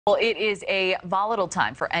Well, it is a volatile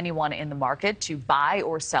time for anyone in the market to buy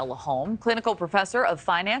or sell a home. Clinical professor of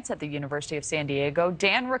finance at the University of San Diego,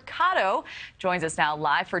 Dan Roccato, joins us now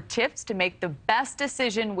live for tips to make the best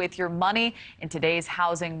decision with your money in today's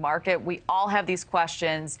housing market. We all have these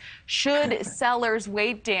questions. Should sellers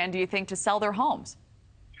wait, Dan, do you think, to sell their homes?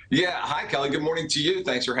 Yeah. Hi, Kelly. Good morning to you.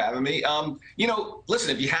 Thanks for having me. Listen,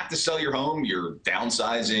 if you have to sell your home, you're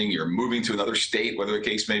downsizing, you're moving to another state, whatever the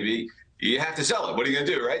case may be, you have to sell it. What are you going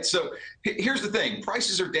to do, right? So here's the thing.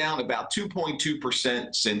 Prices are down about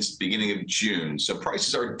 2.2% since the beginning of June. So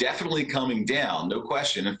prices are definitely coming down, no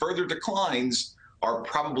question. And further declines are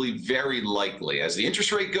probably very likely. As the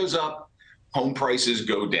interest rate goes up, home prices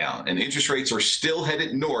go down. And interest rates are still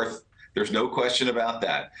headed north. There's no question about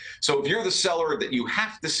that. So if you're the seller that you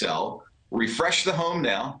have to sell, refresh the home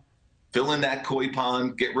now. Fill in that koi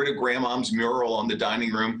pond, get rid of grandmom's mural on the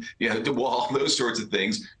dining room, the wall, those sorts of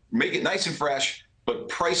things. Make it nice and fresh, but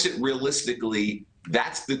price it realistically.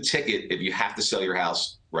 That's the ticket if you have to sell your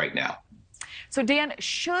house right now. So, Dan,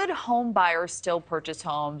 should home buyers still purchase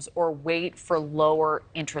homes or wait for lower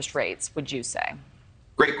interest rates, would you say?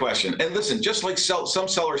 Great question. And listen, just like some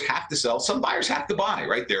sellers have to sell, some buyers have to buy,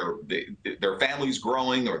 right? Their family's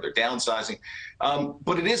growing or they're downsizing.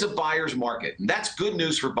 But it is a buyer's market. And that's good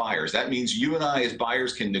news for buyers. That means you and I as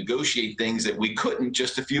buyers can negotiate things that we couldn't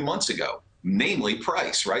just a few months ago, namely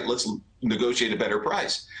price, right? Let's negotiate a better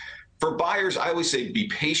price. For buyers, I always say be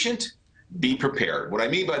patient, be prepared. What I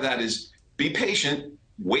mean by that is be patient,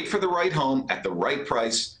 wait for the right home at the right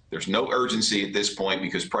price. There's no urgency at this point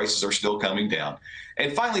because prices are still coming down.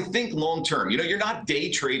 And finally, think long term. You're not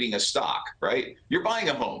day trading a stock, right? You're buying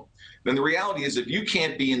a home. Then the reality is if you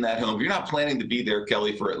can't be in that home, if you're not planning to be there,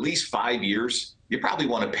 Kelly, for at least 5 years, you probably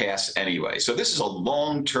want to pass anyway. So this is a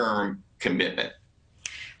long-term commitment.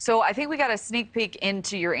 So I think we got a sneak peek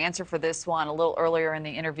into your answer for this one a little earlier in the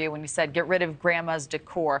interview when you said get rid of grandma's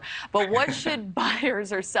decor. But what should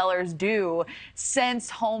buyers or sellers do since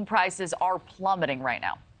home prices are plummeting right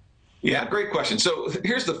now? Yeah, great question. So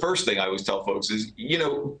here's the first thing I always tell folks is, you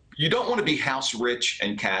don't want to be house rich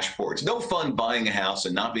and cash poor. It's no fun buying a house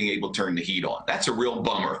and not being able to turn the heat on. That's a real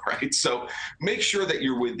bummer, right? So make sure that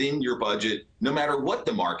you're within your budget, no matter what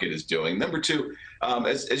the market is doing. Number two,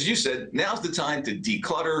 as you said, now's the time to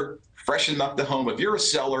declutter, freshen up the home. If you're a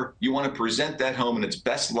seller, you want to present that home in its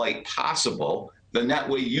best light possible. Then that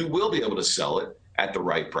way you will be able to sell it at the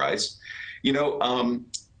right price.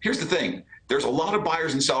 Here's the thing. There's a lot of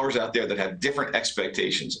buyers and sellers out there that have different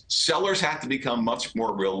expectations. Sellers have to become much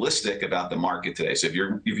more realistic about the market today. So if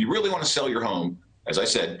you really want to sell your home, as I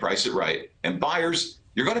said, price it right. And buyers,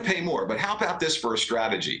 you're going to pay more. But how about this for a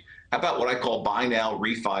strategy? How about what I call buy now,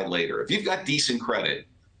 refi later? If you've got decent credit,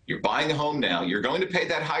 you're buying a home now, you're going to pay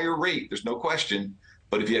that higher rate. There's no question.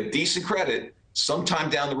 But if you have decent credit, sometime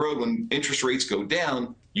down the road when interest rates go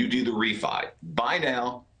down, you do the refi. Buy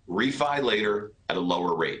now, refi later at a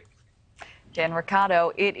lower rate. Dan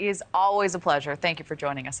Roccato, it is always a pleasure. Thank you for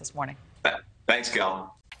joining us this morning. Thanks,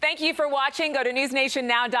 Cal. Thank you for watching. Go to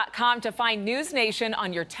newsnationnow.com to find NewsNation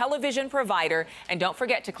on your television provider. And don't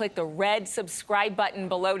forget to click the red subscribe button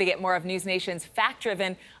below to get more of NewsNation's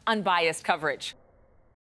fact-driven, unbiased coverage.